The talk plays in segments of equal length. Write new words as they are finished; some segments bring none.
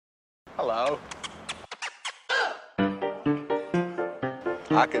Hello.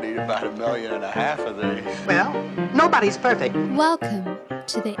 I could eat about 1.5 million of these. Well, nobody's perfect. Welcome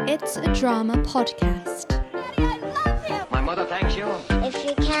to the It's a Drama podcast. Daddy, I love him. My mother thanks you. If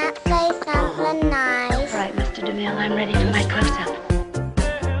you can't say something nice. All right, Mr. DeMille, I'm ready for my close-up.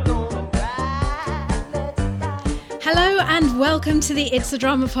 Hello and welcome to the It's a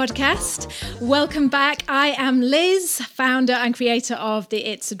Drama podcast. Welcome back. I am Liz, founder and creator of the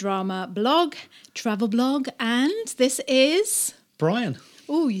It's a Drama blog, travel blog, and this is... Brian.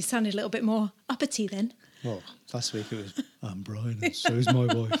 Oh, you sounded a little bit more uppity then. Well, last week it was, I'm Brian and so's my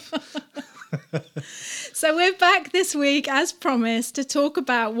wife. So we're back this week, as promised, to talk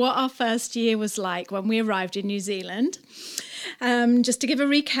about what our first year was like when we arrived in New Zealand. Just to give a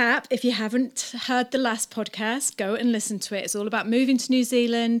recap, if you haven't heard the last podcast, go and listen to it. It's all about moving to New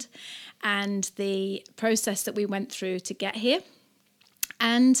Zealand and the process that we went through to get here.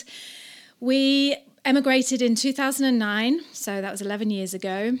 And we emigrated in 2009, so that was 11 years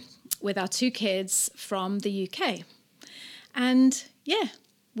ago, with our 2 kids from the UK. And yeah,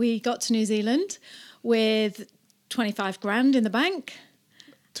 we got to New Zealand with 25 grand in the bank.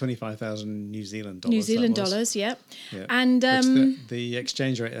 25,000 New Zealand dollars. New Zealand dollars, yeah. Yeah. And the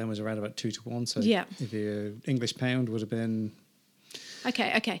exchange rate then was around about 2 to 1. So yeah. if your English pound would have been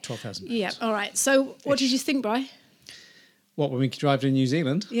okay. £12,000. Yeah, all right. So what did you think, Bri? What, when we arrived in New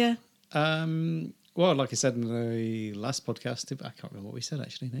Zealand? Yeah. Well, like I said in the last podcast, I can't remember what we said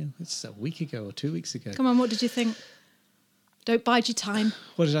actually now. It's a week ago or 2 weeks ago. Come on, what did you think? Don't bide your time.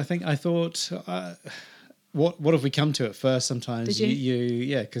 What did I think? I thought, what have we come to at first sometimes? Did you?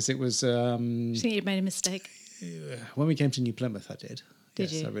 Yeah, because it was... Do you think you'd made a mistake? When we came to New Plymouth, I did.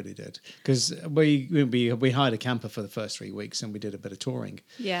 Did yes, you? I really did. Because we hired a camper for the first 3 weeks and we did a bit of touring.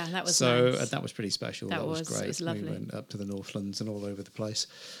 Yeah, that was so nice. that was pretty special. That was great. It was lovely. We went up to the Northlands and all over the place.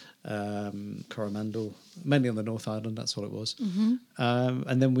 Coromandel, mainly on the North Island, that's all it was. Mm-hmm.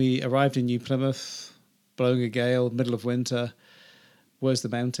 And then we arrived in New Plymouth, blowing a gale, middle of winter. Where's the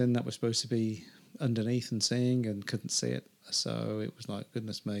mountain that we're supposed to be underneath and seeing, and couldn't see it. So it was like,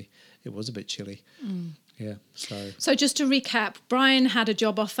 goodness me, it was a bit chilly. Yeah. So just to recap, Brian had a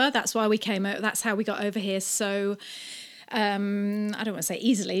job offer. That's why we came out. That's how we got over here. So I don't want to say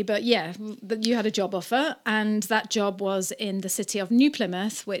easily, but yeah, you had a job offer, and that job was in the city of New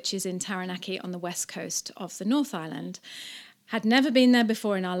Plymouth, which is in Taranaki on the west coast of the North Island. Had never been there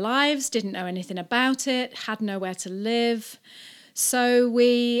before in our lives, didn't know anything about it, had nowhere to live. So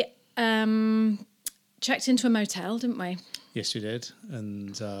we checked into a motel, didn't we? yes, we did.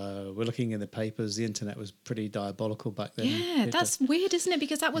 And we're looking in the papers. The internet was pretty diabolical back then. Yeah, that's weird, isn't it?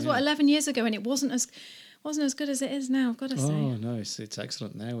 Because that was 11 years ago, and it wasn't as good as it is now, I've got to say. Oh no, it's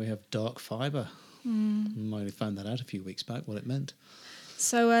excellent now. We have dark fibre. Might have found that out a few weeks back, what it meant.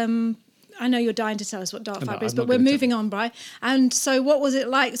 So I know you're dying to tell us what dark fibre is, I'm but not we're gonna moving on, Bri. And so what was it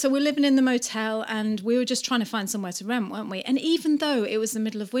like? So we're living in the motel, and we were just trying to find somewhere to rent, weren't we? And even though it was the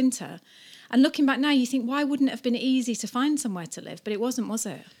middle of winter, and looking back now, you think, why wouldn't it have been easy to find somewhere to live? But it wasn't, was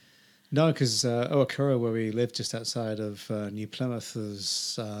it? No, because Oakura, where we lived just outside of New Plymouth,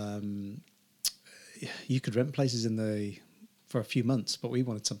 was you could rent places for a few months, but we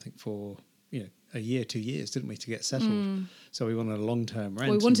wanted something for a year, 2 years, didn't we, to get settled? So we wanted a long-term rent.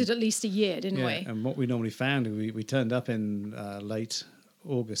 Well, we wanted at least a year, didn't we? And what we normally found, we turned up in late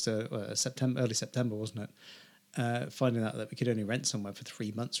August, early September, wasn't it? Finding out that we could only rent somewhere for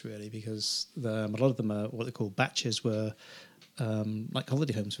 3 months, really, because a lot of them are what they call batches, were like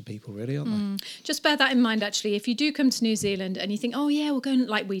holiday homes for people, really, aren't they? Just bear that in mind, actually. If you do come to New Zealand and you think, oh, yeah, we'll go,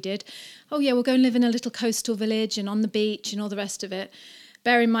 like we did, we'll go and live in a little coastal village and on the beach and all the rest of it,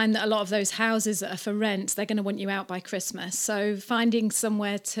 bear in mind that a lot of those houses that are for rent, they're going to want you out by Christmas. So finding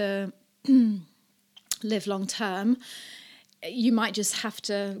somewhere to live long term, you might just have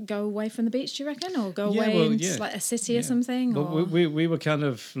to go away from the beach, do you reckon? Or go away into like a city or something? But we were kind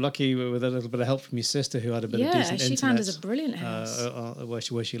of lucky with a little bit of help from your sister, who had a bit of decent internet. Yeah, she found us a brilliant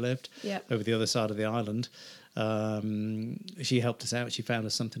house. Where she lived, over the other side of the island. She helped us out. She found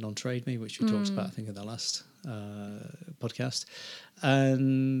us something on Trade Me, which we talked about, I think, in the last podcast.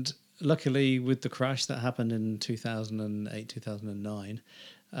 And luckily, with the crash that happened in 2008, 2009,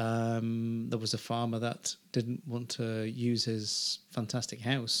 there was a farmer that didn't want to use his fantastic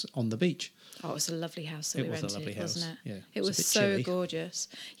house on the beach. Oh, it was a lovely house that we rented, wasn't it? Yeah, it was so chilly. Gorgeous.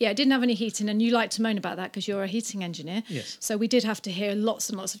 Yeah, it didn't have any heating, and you like to moan about that because you're a heating engineer. Yes. So we did have to hear lots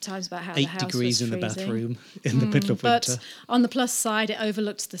and lots of times about how the house 8 degrees was in the freezing. bathroom in the middle of winter. But on the plus side, it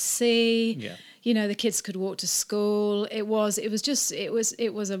overlooked the sea. Yeah. You know, the kids could walk to school. It was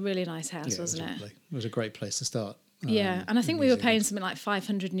a really nice house, wasn't it? It was a great place to start Yeah, and I think in we New were paying Zealand. something like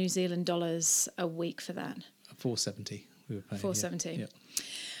 500 New Zealand dollars a week for that. 470 we were paying. 470. Yeah.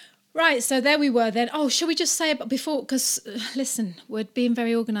 Right, so there we were then. Oh, shall we just say before, because listen, we're being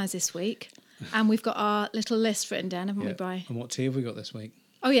very organised this week and we've got our little list written down, haven't we, Bri? And what tea have we got this week?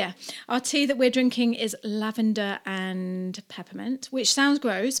 Oh, yeah. Our tea that we're drinking is lavender and peppermint, which sounds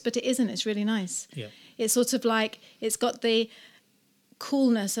gross, but it isn't. It's really nice. Yeah. It's sort of like, it's got the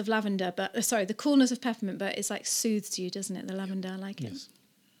coolness of lavender, but, the coolness of peppermint, but it's like soothes you, doesn't it? The lavender, I like it. Yes.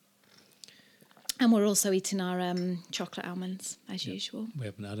 And we're also eating our chocolate almonds, as usual. We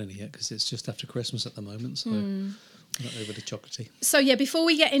haven't had any yet because it's just after Christmas at the moment, so we're not overly chocolatey. So, yeah, before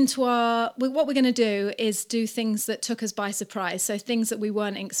we get into what we're going to do is do things that took us by surprise. So things that we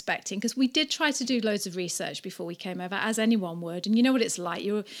weren't expecting, because we did try to do loads of research before we came over, as anyone would. And you know what it's like.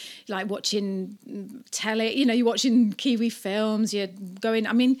 You're like watching telly, you're watching Kiwi films, you're going,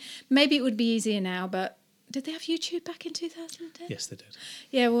 I mean, maybe it would be easier now, but did they have YouTube back in 2010? Yes, they did.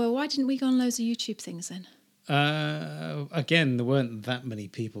 Yeah, well, why didn't we go on loads of YouTube things then? Again, there weren't that many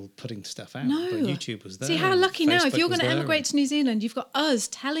people putting stuff out. No. But YouTube was there. See, how lucky now. If Facebook you're was going to there emigrate to New Zealand, you've got us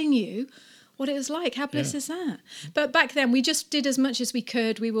telling you what it was like. How bliss is that? But back then, we just did as much as we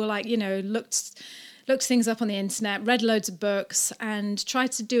could. We were like, looked things up on the internet, read loads of books, and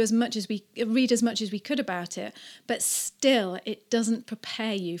tried to read as much as we could about it. But still, it doesn't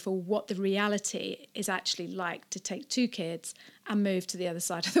prepare you for what the reality is actually like to take 2 kids and move to the other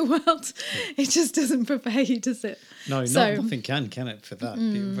side of the world. It just doesn't prepare you, does it? No, nothing can it for that?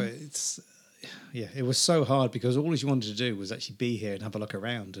 But it's it was so hard because all you wanted to do was actually be here and have a look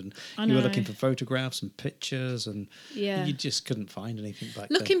around, and you were looking for photographs and pictures, and you just couldn't find anything back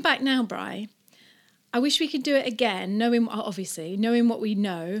then. Looking back now, Bri, I wish we could do it again, knowing what we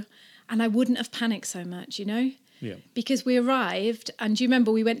know, and I wouldn't have panicked so much, Yeah. Because we arrived, and do you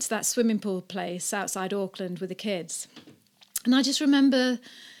remember we went to that swimming pool place outside Auckland with the kids? And I just remember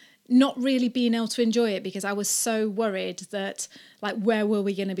not really being able to enjoy it because I was so worried that, like, where were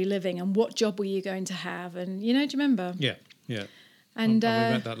we going to be living and what job were you going to have? And, do you remember? Yeah, yeah. And we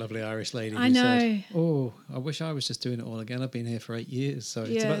met that lovely Irish lady who said, "Oh, I wish I was just doing it all again. I've been here for 8 years, so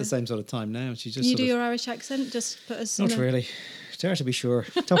it's about the same sort of time now." She just Can you do your Irish accent? Just put us. Not really. Dare to be sure.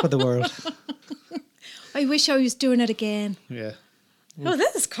 Top of the world. I wish I was doing it again. Yeah. Oh,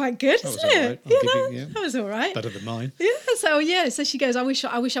 that's quite good, isn't it? That was all right. Better than mine. Yeah. So she goes, I wish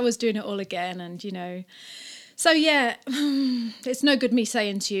I was doing it all again, and So yeah, it's no good me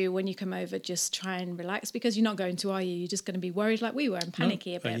saying to you when you come over, just try and relax, because you're not going to, are you? You're just going to be worried like we were and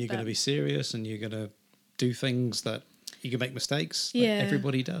panicky a bit. And you're going to be serious, and you're going to do things that you can make mistakes. Like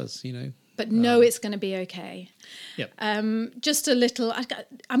everybody does, But it's going to be okay. Yeah. Just a little.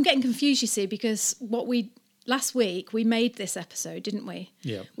 I'm getting confused, you see, because last week we made this episode, didn't we?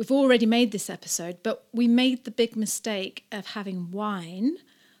 Yeah. We've already made this episode, but we made the big mistake of having wine.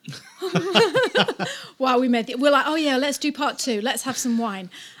 We're like, oh yeah, let's do part 2. Let's have some wine.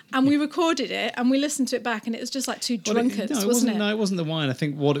 And we recorded it and we listened to it back, and it was just like 2 drunkards, wasn't it? No, it wasn't the wine. I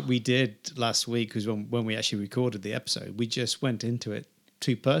think what we did last week was when we actually recorded the episode, we just went into it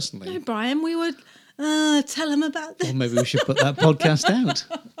too personally. No, Brian, we would tell them about this. Or maybe we should put that podcast out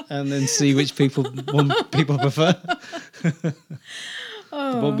and then see which people prefer.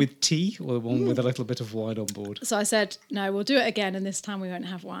 The one with tea or the one with a little bit of wine on board? So I said, no, we'll do it again, and this time we won't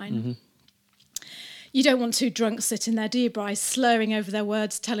have wine. Mm-hmm. You don't want 2 drunks sitting there, do you, Bryce, slurring over their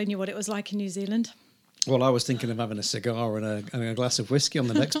words, telling you what it was like in New Zealand? Well, I was thinking of having a cigar and a glass of whiskey on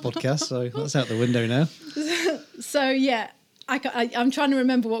the next podcast, so that's out the window now. So, yeah, I'm trying to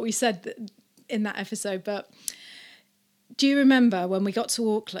remember what we said in that episode, but do you remember when we got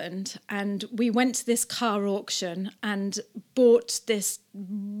to Auckland and we went to this car auction and bought this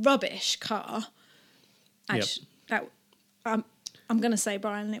rubbish car? Actually, I'm going to say,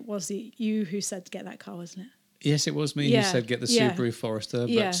 Brian, it was you who said get that car, wasn't it? Yes, it was me who said get the Subaru Forester.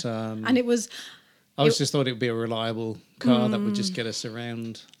 But, and it was... I just thought it would be a reliable car that would just get us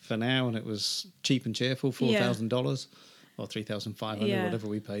around for now, and it was cheap and cheerful, $4,000 or $3,500, whatever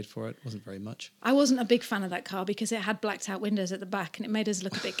we paid for it. Wasn't very much. I wasn't a big fan of that car because it had blacked out windows at the back, and it made us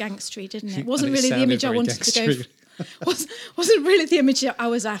look a bit gangstery, didn't it? It wasn't really the image I wanted to go for. Wasn't really the image I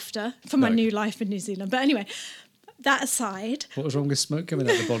was after for my new life in New Zealand. But anyway, that aside... What was wrong with smoke coming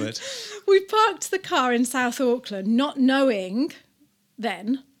out the bonnet? We parked the car in South Auckland, not knowing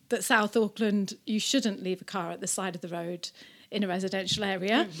then that South Auckland, you shouldn't leave a car at the side of the road in a residential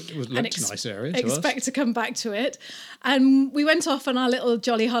area. It was a nice area to expect to come back to it. And we went off on our little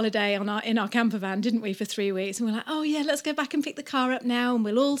jolly holiday in our camper van, didn't we, for 3 weeks? And we're like, oh yeah, let's go back and pick the car up now and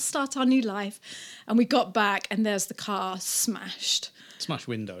we'll all start our new life. And we got back and there's the car smashed. Smash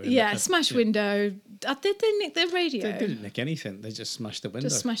window. Smash window. Did they nick the radio? They didn't nick anything. They just smashed the window.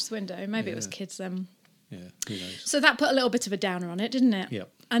 Just smashed the window. Maybe it was kids then. Yeah, who knows? So that put a little bit of a downer on it, didn't it? Yep.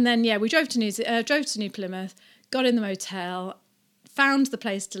 And then we drove to New Plymouth, got in the motel, found the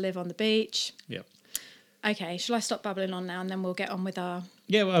place to live on the beach. Yep. Okay, shall I stop babbling on now and then we'll get on with our...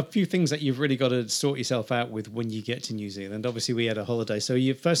 Yeah, well, a few things that you've really got to sort yourself out with when you get to New Zealand. Obviously, we had a holiday. So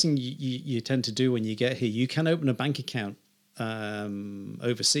first thing you tend to do when you get here, you can open a bank account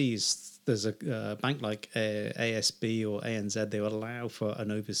overseas. There's a bank like ASB or ANZ. They will allow for an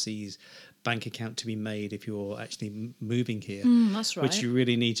overseas bank account to be made if you're actually moving here. That's right. Which you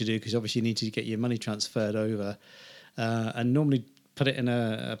really need to do because obviously you need to get your money transferred over. And normally put it in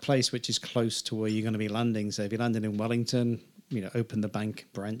a place which is close to where you're going to be landing. So if you're landing in Wellington, open the bank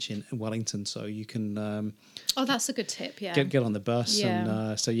branch in Wellington so you can... oh, that's a good tip, yeah. Get on the bus. Yeah.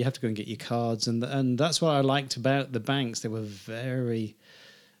 And so you have to go and get your cards. And that's what I liked about the banks. They were very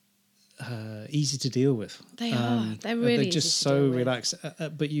easy to deal with. They are. They're really They're just easy to so deal with. relaxed.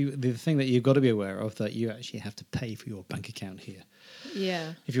 But the thing that you've got to be aware of that you actually have to pay for your bank account here.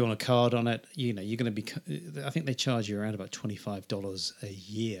 Yeah. If you want a card on it, you're going to be... I think they charge you around about $25 a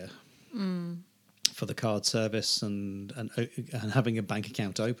year for the card service and having a bank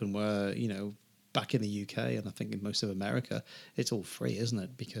account open where, back in the UK and I think in most of America, it's all free, isn't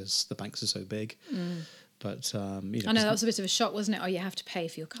it? Because the banks are so big. But, I know, that was a bit of a shock, wasn't it? Oh, you have to pay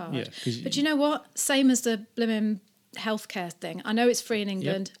for your card. Yeah, but you know what? Same as the blimmin' healthcare thing. I know it's free in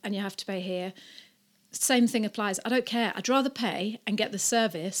England and you have to pay here. Same thing applies. I don't care. I'd rather pay and get the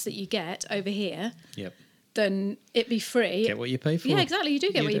service that you get over here than it be free. Get what you pay for. Yeah, exactly. You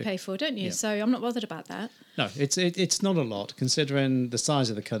do get what you pay for, don't you? Yeah. So I'm not bothered about that. No, it's not a lot considering the size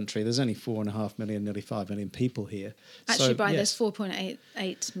of the country. There's only 4.5 million, nearly 5 million people here. Actually, so, Brian, there's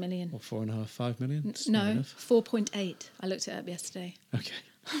 4.8 million. Or 4.5, 5 million? It's No, near enough. 4.8. I looked it up yesterday. Okay.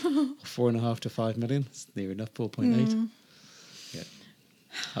 4.5 to 5 million. It's near enough. 4.8. Yeah.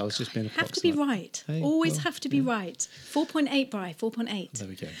 I was just being Have to be right. Hey, Always well, have to be right. 4.8, Brian. 4.8. There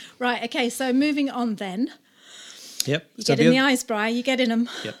we go. Right. Okay. So moving on then. Yep. You get in the eyes, Brian. You get in them.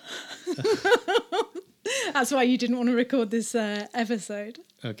 Yep. That's why you didn't want to record this episode.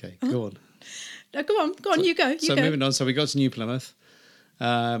 Okay. Go on. No, go on. You go. So moving on. So we got to New Plymouth,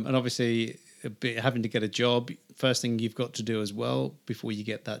 and obviously having to get a job. First thing you've got to do as well before you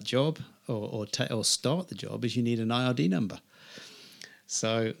get that job or start the job is you need an IRD number.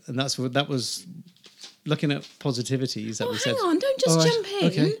 So, and that was looking at positivities that we said. Hang on, don't just jump in.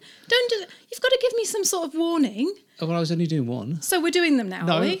 Okay. You've got to give me some sort of warning. Oh, well, I was only doing one. So we're doing them now,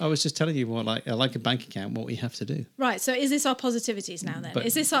 No, are we? I was just telling you what, like a bank account, what we have to do. Right. So is this our positivities now then? But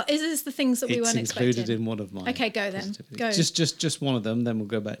is this the things that we weren't expecting? It's included in one of mine. Okay, go then. Go. Just one of them. Then we'll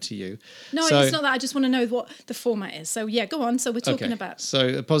go back to you. No, it's not that. I just want to know what the format is. So yeah, go on. So we're talking about.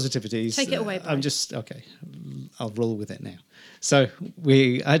 So positivities. Take it away, Brian. I'll roll with it now. So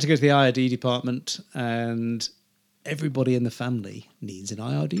I had to go to the IRD department, and everybody in the family needs an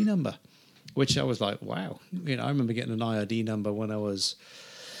IRD number, which I was like, wow. I remember getting an IRD number when I was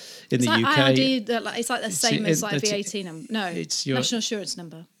in the UK. IRD, it's like the same as like VAT number. No, it's your national insurance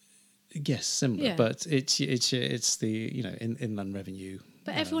number. Yes, similar, Yeah. but it's the Inland Revenue.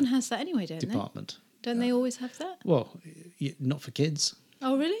 But everyone has that anyway, don't department. they? Don't they always have that? Well, not for kids.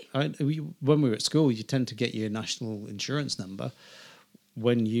 Oh, really? When we were at school, you tend to get your national insurance number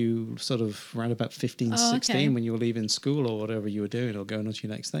when you sort of around about 15, 16, when you were leaving school or whatever you were doing or going on to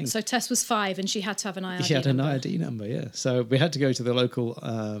your next thing. So Tess was 5 and she had to have an IRD number. She had an IRD number, yeah. So we had to go to the local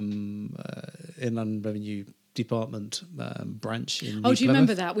Inland Revenue Department branch in New Oh, do you Plymouth.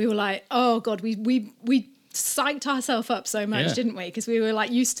 remember that? We were like, oh, God, we psyched ourselves up so much, didn't we? Because we were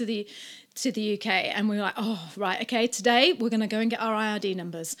like used to the UK and we were like, oh, right, okay, today we're going to go and get our IRD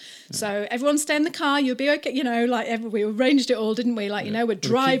numbers. Yeah. So everyone stay in the car, you'll be okay. We arranged it all, didn't we? We're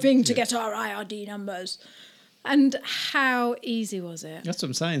driving to get our IRD numbers. And how easy was it? That's what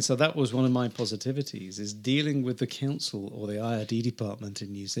I'm saying. So that was one of my positivities, is dealing with the council or the IRD department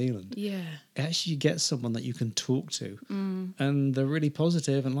in New Zealand. Yeah. Actually, you get someone that you can talk to, and they're really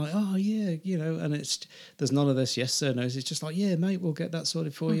positive and like, oh yeah, and there's none of this yes sir no. It's just like, yeah, mate, we'll get that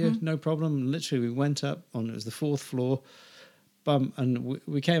sorted for you, no problem. And literally, we went up it was the 4th floor, and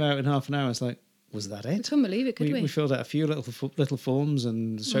we came out in half an hour. It's like, was that it? We couldn't believe it, could we? We filled out a few little forms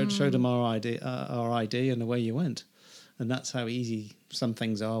and showed them our ID, and away you went. And that's how easy some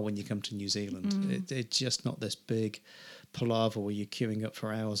things are when you come to New Zealand. It's just not this big palaver where you're queuing up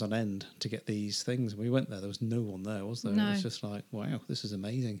for hours on end to get these things. We went there was no one there, was there? No. It was just like, wow, this is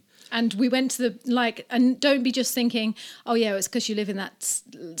amazing. And we went to and don't be just thinking, oh yeah, it's because you live in that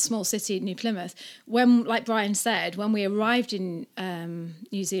small city, New Plymouth. When, like Brian said, when we arrived in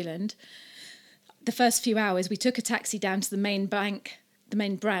New Zealand, the first few hours we took a taxi down to the main bank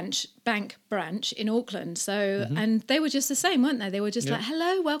branch in Auckland. So, and they were just the same, weren't they? They were just like,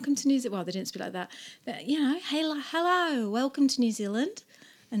 hello, welcome to New Zealand. Well, they didn't speak like that. But, hello, welcome to New Zealand.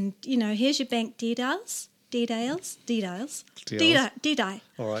 And, here's your bank details. Details.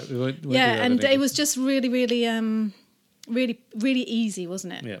 All right. We won't yeah, and it was just really, really, really, really easy,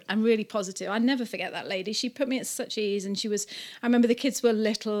 wasn't it? Yeah. And really positive. I'd never forget that lady. She put me at such ease, and I remember the kids were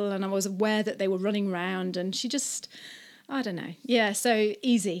little, and I was aware that they were running around, and she just... I don't know. Yeah, so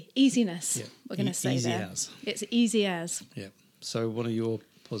easiness. Yeah. We're going to say easy there. as. It's easy as. Yeah. So, what are your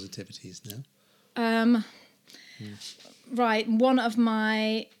positivities now? Right. One of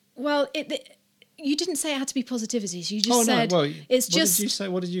my you didn't say it had to be positivities. You just said it's just. What did you say?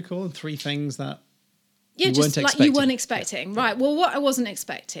 What did you call them? 3 things that. Yeah, you just weren't like expecting. you weren't expecting. Yeah. Right. Well, what I wasn't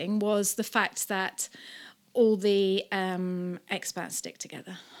expecting was the fact that all the expats stick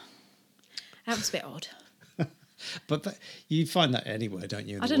together. That was a bit odd. But you find that anywhere, don't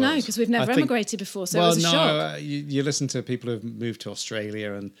you? I don't know, because we've never emigrated before, so it was a shock. You listen to people who've moved to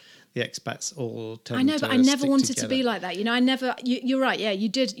Australia, and the expats all tend to I know, but I never wanted together. to be like that. I never. You're right. Yeah, you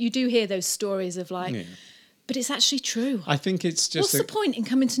do hear those stories of like, but it's actually true. I think it's just. What's the point in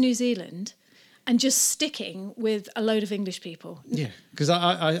coming to New Zealand and just sticking with a load of English people? Yeah, because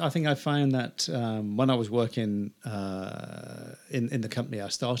I think I found that when I was working in the company I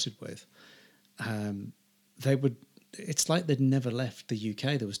started with. They would. It's like they'd never left the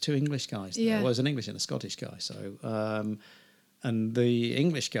UK. There was 2 English guys there. Well, there was an English and a Scottish guy. So, and the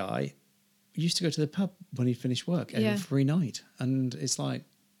English guy used to go to the pub when he finished work every night, and it's like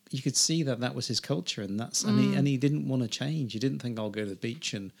you could see that was his culture, and and he didn't want to change. He didn't think I'll go to the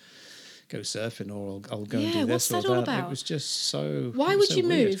beach and go surfing, or I'll go and do this what's or that all that. about? It was just so. Why would you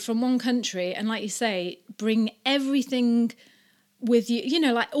weird. move from one country and, like you say, bring everything with you,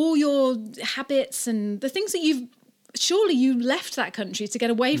 like all your habits and the things that surely you left that country to get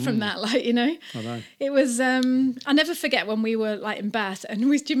away from that, I know. It was, I'll never forget when we were like in Bath, and do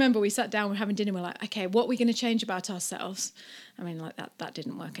you remember we sat down, we're having dinner, we're like, okay, what are we going to change about ourselves? I mean, like that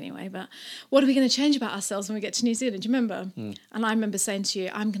didn't work anyway, but what are we going to change about ourselves when we get to New Zealand? Do you remember? And I remember saying to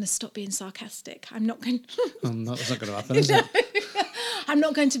you, I'm going to stop being sarcastic. I'm not going that's not going to happen, is it? I'm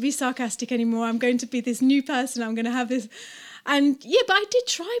not going to be sarcastic anymore. I'm going to be this new person. I'm going to have this... And but I did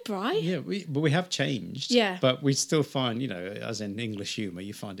try, Bri. Yeah, but we have changed. Yeah. But we still find, as in English humour,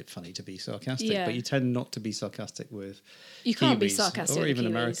 you find it funny to be sarcastic, but you tend not to be sarcastic with You can't be Kiwis sarcastic or with even Kiwis.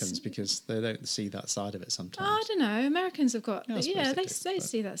 Americans, because they don't see that side of it sometimes. I don't know. Americans have got, they do,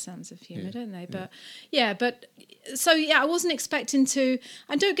 see that sense of humour, don't they? But so I wasn't expecting to,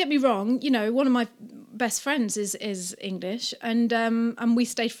 and don't get me wrong, one of my best friends is English, and we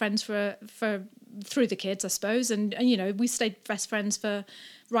stayed friends for through the kids, I suppose, and we stayed best friends for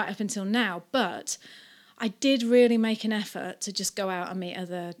right up until now. But I did really make an effort to just go out and meet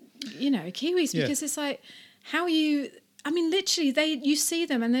other Kiwis, because it's like, how are you? I mean, literally, you see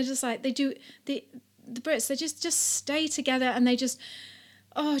them and they're just like, they do the Brits, they just stay together, and they just.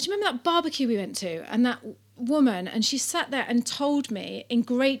 Oh, do you remember that barbecue we went to, and that woman, and she sat there and told me in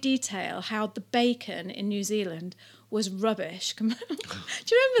great detail how the bacon in New Zealand was rubbish. Do you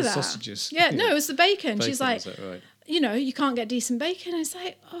remember that? Sausages. Yeah, no, it was the bacon. She's like, right? You can't get decent bacon. And it's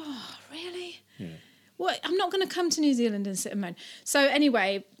like, oh, really? Yeah. Well, I'm not going to come to New Zealand and sit and moan. So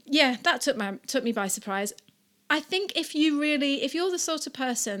anyway, that took me by surprise. I think if you're the sort of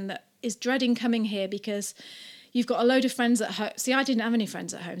person that is dreading coming here because you've got a load of friends at home. See, I didn't have any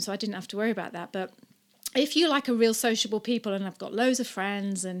friends at home, so I didn't have to worry about that. But if you like a real sociable people and I've got loads of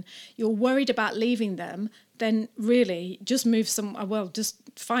friends and you're worried about leaving them, then really just move just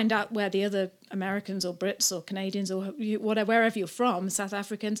find out where the other Americans or Brits or Canadians or wherever you're from, South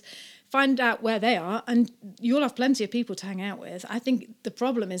Africans, find out where they are, and you'll have plenty of people to hang out with. I think the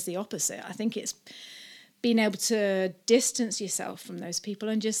problem is the opposite. I think it's being able to distance yourself from those people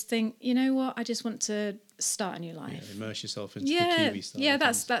and just think, you know what, I just want to start a new life. Yeah, immerse yourself into the Kiwi style. Yeah,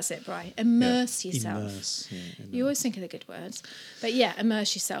 that's it, Bri. Immerse yourself. Immerse. You always think of the good words. But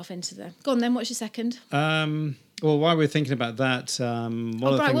immerse yourself into the... Go on then, what's your second? Well, while we're thinking about that...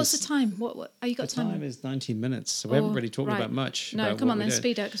 Bri, what's the time? What you got time? The time is 19 minutes, so we haven't really talked about much. No, come on then,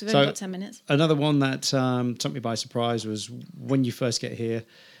 speed up, because we've only got 10 minutes. Another one that took me by surprise was when you first get here,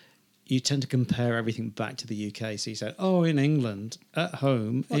 you tend to compare everything back to the UK. So you say, oh, in England, at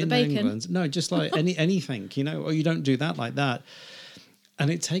home, What, in the bacon? England. No, just like anything, you know, or you don't do that like that.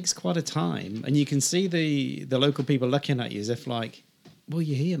 And it takes quite a time. And you can see the local people looking at you as if like, well,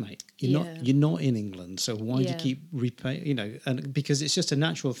 you're here, mate. You're not in England. So why do you keep repay, you know, and because it's just a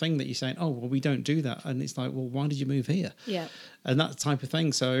natural thing that you're saying, oh, well, we don't do that. And it's like, well, why did you move here? Yeah. And that type of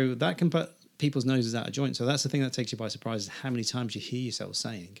thing. So that can put people's noses out of joint. So that's the thing that takes you by surprise is how many times you hear yourself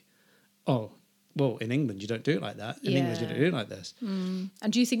saying, oh, well, in England, you don't do it like that. In England, you don't do it like this. And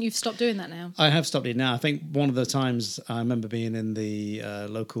do you think you've stopped doing that now? I have stopped it now. I think one of the times I remember being in the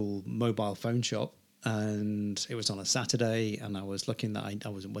local mobile phone shop, and it was on a Saturday, and I was looking that I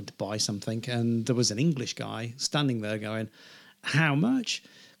went to buy something, and there was an English guy standing there going, how much?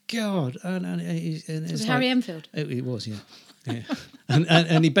 God. And Was it Harry Enfield? It was, yeah. Yeah.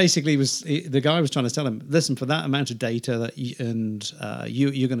 And he basically the guy was trying to tell him, listen, for that amount of data that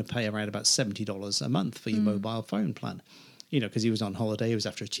you're going to pay around about $70 a month for your mobile phone plan, you know, because he was on holiday, he was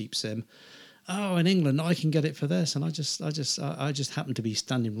after a cheap SIM. Oh, in England I can get it for this, and I just happened to be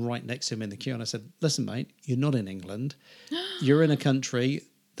standing right next to him in the queue, and I said, listen, mate, you're not in England, you're in a country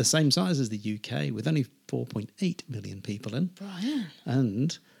the same size as the UK with only 4.8 million people in, Brian.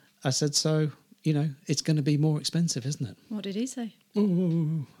 and I said, so, you know, it's going to be more expensive, isn't it? What did he say?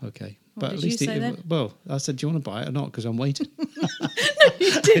 Oh, okay. What But did at least you say then? well, I said, do you want to buy it or not? Because I'm waiting.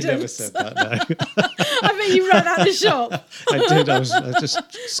 You I didn't. never said that, no. I bet you ran out of the shop. I did. I just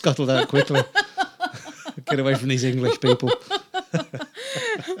scuttled out quickly. Get away from these English people.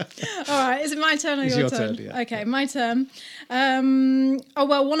 All right, is it my turn or It's your your turn? turn, yeah. Okay, my turn.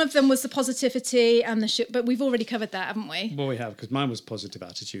 One of them was the positivity and but we've already covered that, haven't we? Well, we have, because mine was positive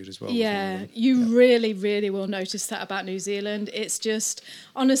attitude as well. Yeah, you really, really will notice that about New Zealand. It's just,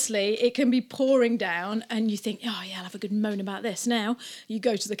 honestly, it can be pouring down and you think, oh yeah, I'll have a good moan about this. Now you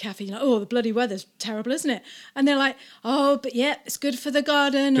go to the cafe, you're like, oh, the bloody weather's terrible, isn't it? And they're like, oh, but yeah, it's good for the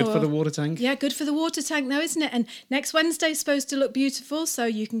garden. Good for the water tank. Yeah, good for the water tank though, isn't it? And next Wednesday's supposed to look beautiful, so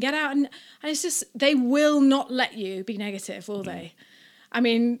you can get out and it's just, they will not let you be negative, will they? I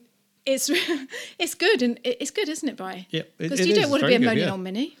mean, it's good, and it's good, isn't it, Bri? Yeah, because you don't want to be a moaning old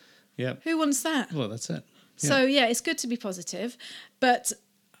Minnie. Yeah. Who wants that? Well, that's it. Yeah. So yeah, it's good to be positive, but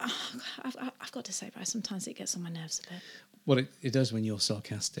I've got to say, Bri, sometimes it gets on my nerves a bit. Well, it does when you're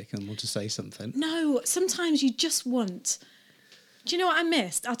sarcastic and want to say something. No, sometimes you just want. Do you know what I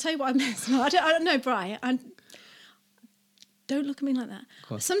missed? I'll tell you what I missed. No, I don't know, Bri. Don't look at me like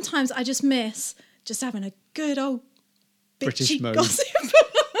that. Sometimes I just miss just having a good old British bitchy moan. gossip.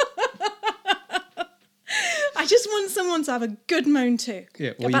 I just want someone to have a good moan too.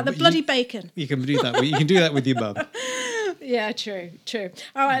 Yeah, well, about the bloody bacon. You can do that. You can do that with your mum. Yeah, true.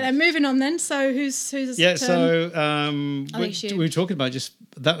 All right, then moving on then. So who's Yeah, turn? so we were talking about just,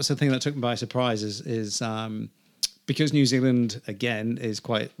 that was the thing that took me by surprise is because New Zealand, again, is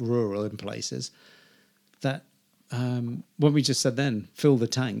quite rural in places, that when we just said then, fill the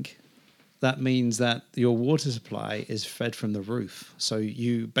tank, that means that your water supply is fed from the roof. So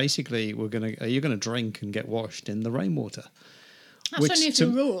you basically you're going to drink and get washed in the rainwater. That's only if you're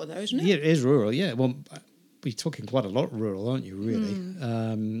rural, though, isn't it? Yeah, it is rural. Yeah, well, we're talking quite a lot rural, aren't you?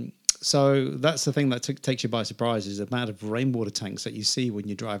 Really. So that's the thing that takes you by surprise is the amount of rainwater tanks that you see when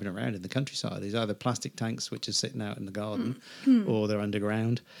you're driving around in the countryside. These either plastic tanks which are sitting out in the garden, or they're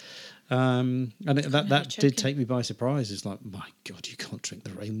underground. And that did take me by surprise. It's like, my God, you can't drink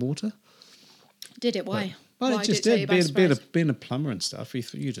the rainwater. Did it? Why? Well, Why it just did. Being a plumber and stuff,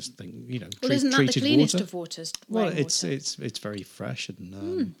 you just think, Well, isn't that the cleanest of waters? Well, rainwater? it's very fresh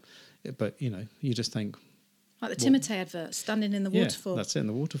and, but you just think. Like the Timotei advert, standing in the waterfall. Yeah, that's it, in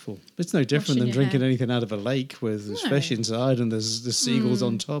the waterfall. It's no different than your drinking hair. anything out of a lake where there's fish inside and there's the seagulls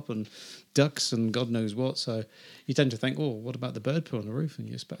on top and ducks and God knows what. So you tend to think, oh, what about the bird poo on the roof? And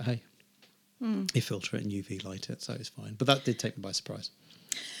you just, but hey, you filter it and UV light it, so it's fine. But that did take me by surprise.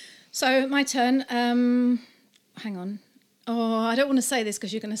 So my turn. Hang on. Oh, I don't want to say this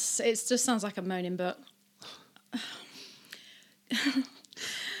because you're going to say, it just sounds like I'm moaning, but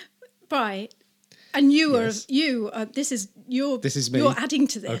right. And this is me. You're adding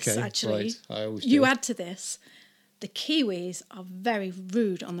to this, Okay, actually. right. I always you do. add to this. The Kiwis are very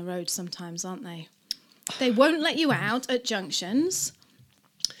rude on the road sometimes, aren't they? They won't let you out at junctions.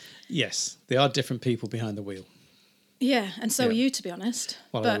 Yes, there are different people behind the wheel. Yeah, and so are you, to be honest.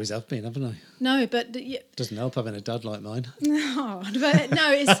 Well, I always have been, haven't I? No, but Doesn't help having a dad like mine. no, but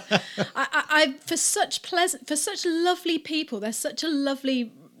no, it's I for such lovely people. They're such a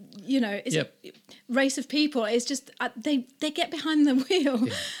lovely, race of people. It's just they get behind the wheel,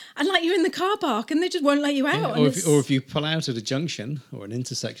 And like you're in the car park and they just won't let you out. Yeah, or if you pull out at a junction or an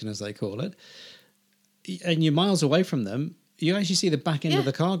intersection, as they call it, and you're miles away from them, you actually see the back end of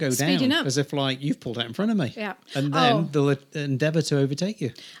the car go down up. as if like you've pulled out in front of me. Yeah. And then they'll endeavour to overtake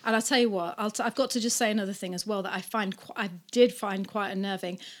you. And I'll tell you what, I've got to just say another thing as well that I did find quite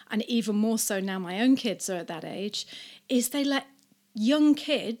unnerving, and even more so now my own kids are at that age, is they let young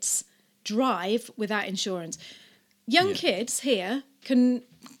kids drive without insurance. Young kids here can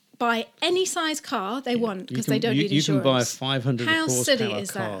buy any size car they want because they don't need insurance. You can buy a 500 How silly horsepower is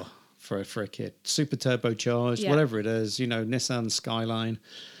car that? For a kid, super turbocharged, whatever it is, Nissan Skyline,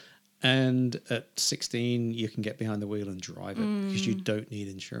 and at 16 you can get behind the wheel and drive it because you don't need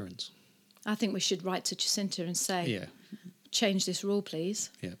insurance. I think we should write to Jacinta and say, change this rule,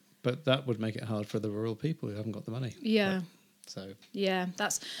 please. Yeah, but that would make it hard for the rural people who haven't got the money. Yeah. I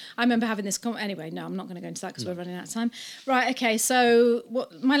remember having this anyway. No, I'm not going to go into that because we're running out of time. Right, okay. So,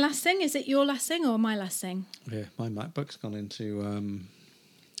 what my last thing, is it your last thing or my last thing? Yeah, my MacBook's gone into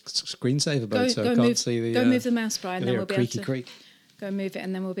screensaver mode, so I can't see the. Go move the mouse, Brian, then we'll be able to creak. Go move it,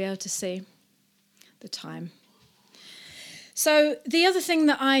 and then we'll be able to see the time. So the other thing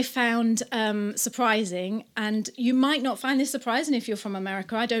that I found surprising, and you might not find this surprising if you're from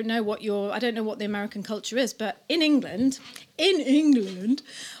America. I don't know what the American culture is, but in England,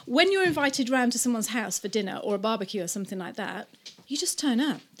 when you're invited round to someone's house for dinner or a barbecue or something like that, you just turn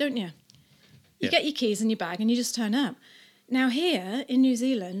up, don't you? You get your keys in your bag and you just turn up. Now here in New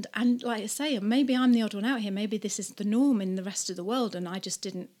Zealand, and like I say, maybe I'm the odd one out here, maybe this is the norm in the rest of the world and I just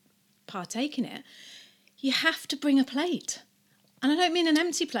didn't partake in it, you have to bring a plate. And I don't mean an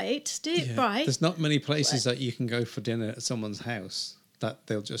empty plate, right? There's not many places that you can go for dinner at someone's house that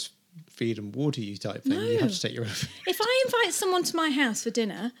they'll just feed and water you type thing. No. You have to take your own. If I invite someone to my house for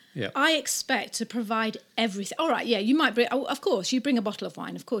dinner, I expect to provide everything. All right, you might bring, of course, you bring a bottle of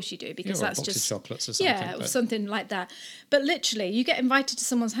wine, of course you do, because that's a box just of chocolates or something. Yeah, or something like that. But literally, you get invited to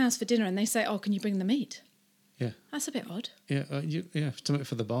someone's house for dinner and they say, "Oh, can you bring the meat?" Yeah, that's a bit odd. Yeah, something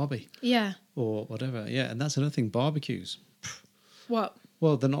for the barbie. Yeah, or whatever. Yeah, and that's another thing. Barbecues. What?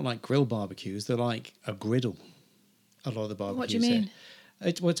 Well, they're not like grill barbecues. They're like a griddle. A lot of the barbecues. What do you mean?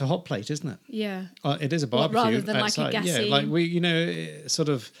 It's a hot plate, isn't it? Yeah. It is a barbecue. Rather than outside. like a gassy. Yeah, like sort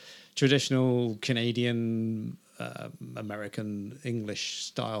of traditional Canadian, American, English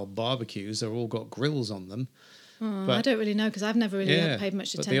style barbecues. They're all got grills on them. But, I don't really know because I've never really paid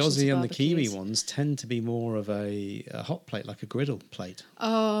much attention to barbecues. But the Aussie and the Kiwi barbecues. ones tend to be more of a hot plate, like a griddle plate.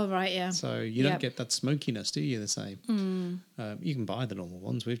 Oh, right, yeah. So you don't get that smokiness, do you? The same. You can buy the normal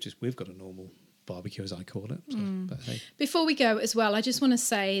ones. We've got a normal barbecue, as I call it. So, but hey. Before we go as well, I just want to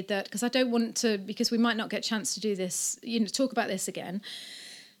say that because I don't want to, because we might not get a chance to do this, talk about this again.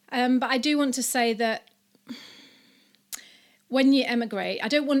 But I do want to say that when you emigrate, I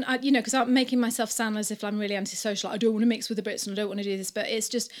don't want, because I'm making myself sound as if I'm really antisocial. I don't want to mix with the Brits and I don't want to do this, but it's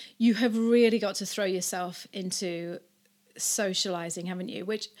just, you have really got to throw yourself into socialising, haven't you?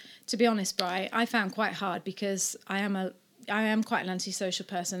 Which, to be honest, Bri, I found quite hard because I am quite an antisocial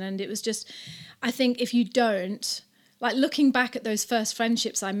person, and it was just, I think if you don't, like looking back at those first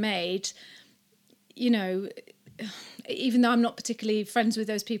friendships I made, even though I'm not particularly friends with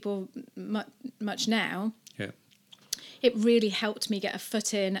those people much now, it really helped me get a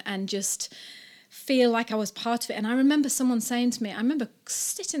foot in and just feel like I was part of it. And I remember someone saying to me, I remember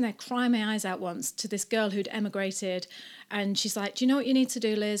sitting there crying my eyes out once to this girl who'd emigrated, and she's like, "Do you know what you need to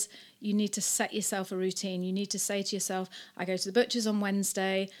do, Liz? You need to set yourself a routine. You need to say to yourself, I go to the butcher's on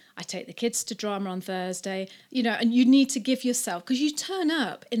Wednesday, I take the kids to drama on Thursday, and you need to give yourself, because you turn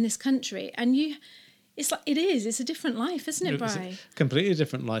up in this country and it's a different life, isn't it, Bri? It's a completely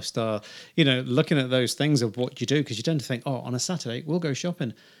different lifestyle. Looking at those things of what you do, because you tend to think, on a Saturday, we'll go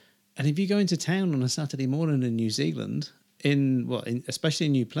shopping. And if you go into town on a Saturday morning in New Zealand, especially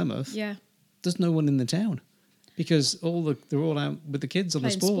in New Plymouth, there's no one in the town because they're all out with the kids on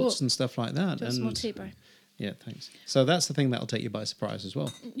the sports and stuff like that. Do you want some more tea, Bri? Yeah, thanks. So that's the thing that'll take you by surprise as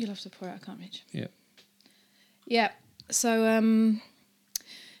well. You'll have to pour it, I can't reach. Yeah. Yeah. So,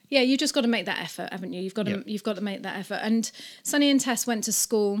 you just got to make that effort, haven't you? You've got to make that effort. And Sonny and Tess went to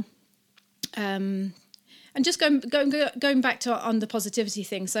school, and just going back to on the positivity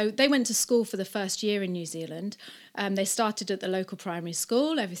thing. So they went to school for the first year in New Zealand, They started at the local primary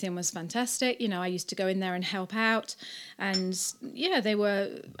school. Everything was fantastic. You know, I used to go in there and help out. And yeah,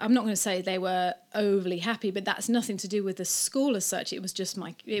 I'm not going to say they were overly happy, but that's nothing to do with the school as such. It was just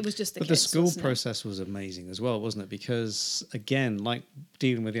the kids. But the school process was amazing as well, wasn't it? Because again, like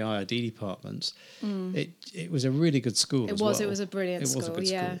dealing with the IRD departments, it was a really good school. It was a brilliant school. It was a good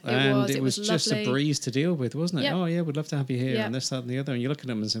school. Yeah, And it was lovely. just a breeze to deal with, wasn't it? Yep. Oh yeah, we'd love to have you here Yep. and this, that and the other. And you look at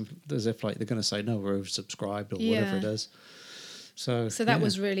them as if like they're going to say, no, we're oversubscribed or whatever it is. So that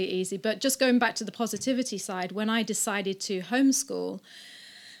was really easy. But just going back to the positivity side, when I decided to homeschool,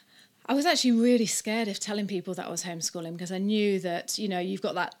 I was actually really scared of telling people that I was homeschooling, because I knew that, you know, you've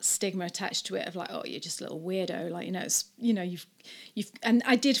got that stigma attached to it of like, oh, you're just a little weirdo. Like, you know, it's, you know, you've, and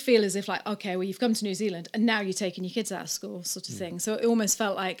I did feel as if like, okay, well, you've come to New Zealand and now you're taking your kids out of school sort of thing. So it almost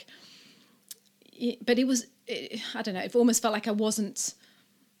felt like, but I don't know, it almost felt like I wasn't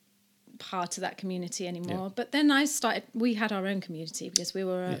part of that community anymore. Yeah. But then we had our own community because we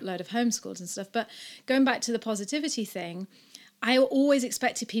were a load of homeschools and stuff. But going back to the positivity thing, I always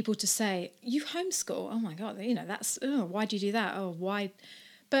expected people to say, you homeschool? Oh my God, you know, why do you do that? Oh, why?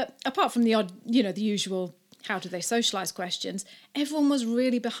 But apart from the odd, you know, the usual, how do they socialise questions, everyone was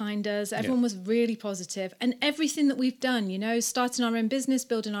really behind us. Everyone was really positive. And everything that we've done, you know, starting our own business,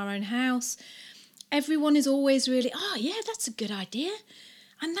 building our own house, everyone is always really, oh yeah, that's a good idea.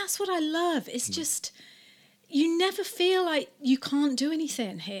 And that's what I love. It's just, you never feel like you can't do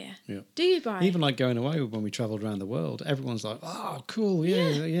anything here. Yeah. Do you, Brian? Even like going away when we travelled around the world, everyone's like, oh, cool,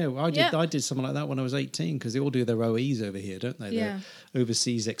 yeah. I did something like that when I was 18, because they all do their OEs over here, don't they? Their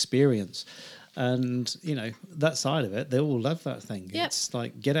overseas experience. And, you know, that side of it, they all love that thing. Yep. It's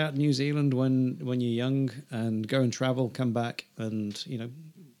like, get out New Zealand when you're young and go and travel, come back and, you know,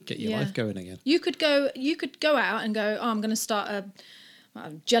 get your life going again. You could go out and go, oh, I'm going to start a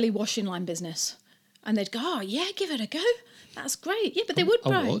jelly washing line business, and they'd go, oh yeah, give it a go, that's great. Yeah, but they would,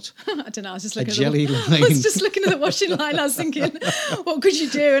 Brian. What? I don't know, I was just looking at the washing line. I was thinking, what could you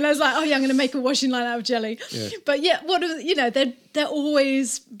do? And I was like, oh yeah, I'm going to make a washing line out of jelly. But yeah, you know, they're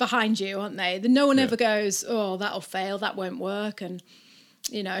always behind you, aren't they? No one ever goes, oh, that'll fail, that won't work, and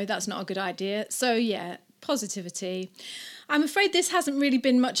you know, that's not a good idea. So yeah, positivity. I'm afraid this hasn't really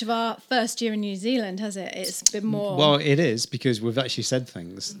been much of our first year in New Zealand, has it? It's been more... Well, it is, because we've actually said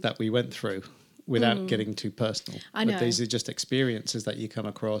things that we went through without getting too personal. I know. But these are just experiences that you come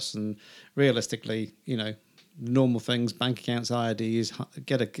across, and realistically, you know, normal things, bank accounts, IRDs,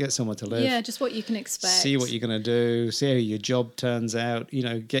 get somewhere to live. Yeah, just what you can expect. See what you're going to do, see how your job turns out, you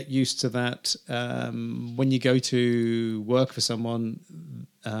know, get used to that. When you go to work for someone...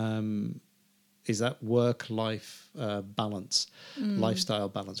 is that work-life balance, lifestyle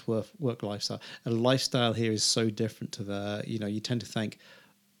balance, work lifestyle. And lifestyle here is so different to you know, you tend to think,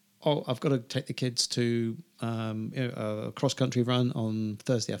 oh, I've got to take the kids to a cross-country run on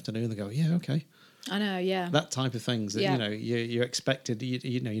Thursday afternoon. They go, yeah, okay. I know, yeah. That type of things that, you know, you're expected,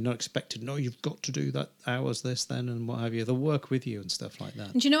 you know, you're not expected, no, you've got to do that hours, this, then, and what have you. They'll work with you and stuff like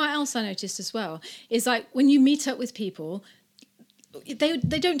that. And do you know what else I noticed as well? Is like when you meet up with people, they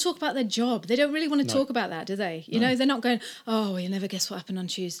don't talk about their job. They don't really want to talk about that, do they? You know, they're not going, oh, you'll never guess what happened on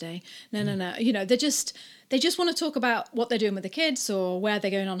Tuesday. No. You know, they just want to talk about what they're doing with the kids, or where they're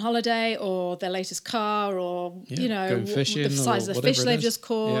going on holiday, or their latest car, or, you know, fishing, the size of the fish they've just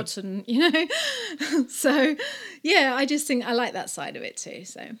caught. Yep. And, you know, so, yeah, I just think I like that side of it too.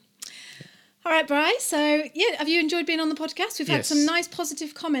 So, all right, Brian. So, yeah, have you enjoyed being on the podcast? We've had some nice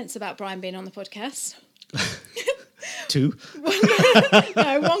positive comments about Brian being on the podcast. Two.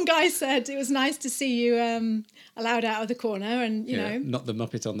 One guy said it was nice to see you allowed out of the corner, and you know, not the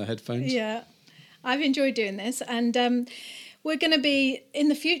Muppet on the headphones. Yeah, I've enjoyed doing this, and we're going to be in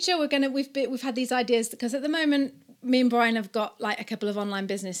the future. We've had these ideas because at the moment, me and Brian have got like a couple of online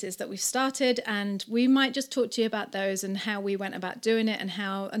businesses that we've started, and we might just talk to you about those and how we went about doing it,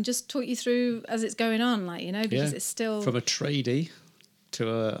 and just talk you through as it's going on, like, you know, because it's still from a tradie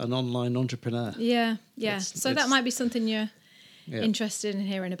to an online entrepreneur. Yeah. So that might be something you're interested in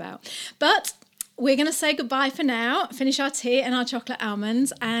hearing about. But we're going to say goodbye for now, finish our tea and our chocolate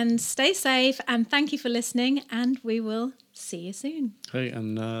almonds, and stay safe, and thank you for listening, and we will see you soon. Hey,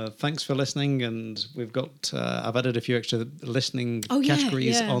 and thanks for listening, and we've got, I've added a few extra listening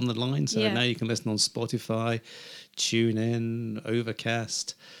categories on the line, so now you can listen on Spotify, TuneIn,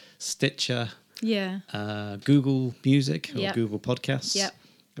 Overcast, Stitcher, Google Music or Google Podcasts. Yep.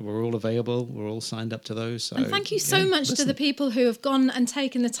 We're all available. We're all signed up to those. So, and thank you so much to the people who have gone and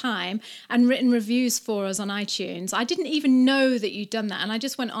taken the time and written reviews for us on iTunes. I didn't even know that you'd done that. And I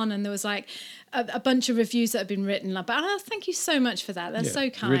just went on, and there was like a bunch of reviews that have been written. But thank you so much for that. That's so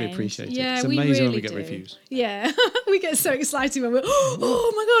kind. Really appreciate it. Yeah, It's we amazing really when we get do. reviews. Yeah, we get so excited when we're,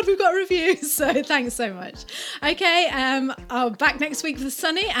 oh my God, we've got reviews. So thanks so much. Okay, I'll back next week with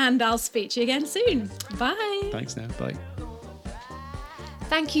Sunny, and I'll speak to you again soon. Bye. Thanks now. Bye.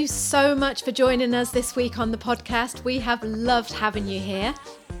 Thank you so much for joining us this week on the podcast. We have loved having you here.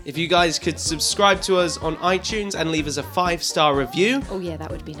 If you guys could subscribe to us on iTunes and leave us a 5-star review. Oh yeah,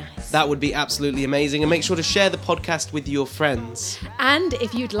 that would be nice. That would be absolutely amazing. And make sure to share the podcast with your friends. And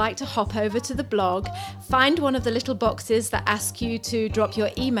if you'd like to hop over to the blog, find one of the little boxes that ask you to drop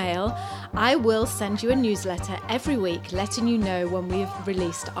your email. I will send you a newsletter every week letting you know when we've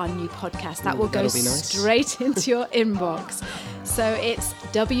released our new podcast. That will go straight into your inbox. So it's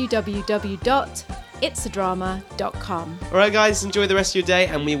www.itsadrama.com. All right, guys, enjoy the rest of your day,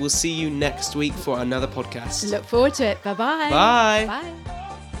 and we will see you next week for another podcast. Look forward to it. Bye-bye. Bye. Bye.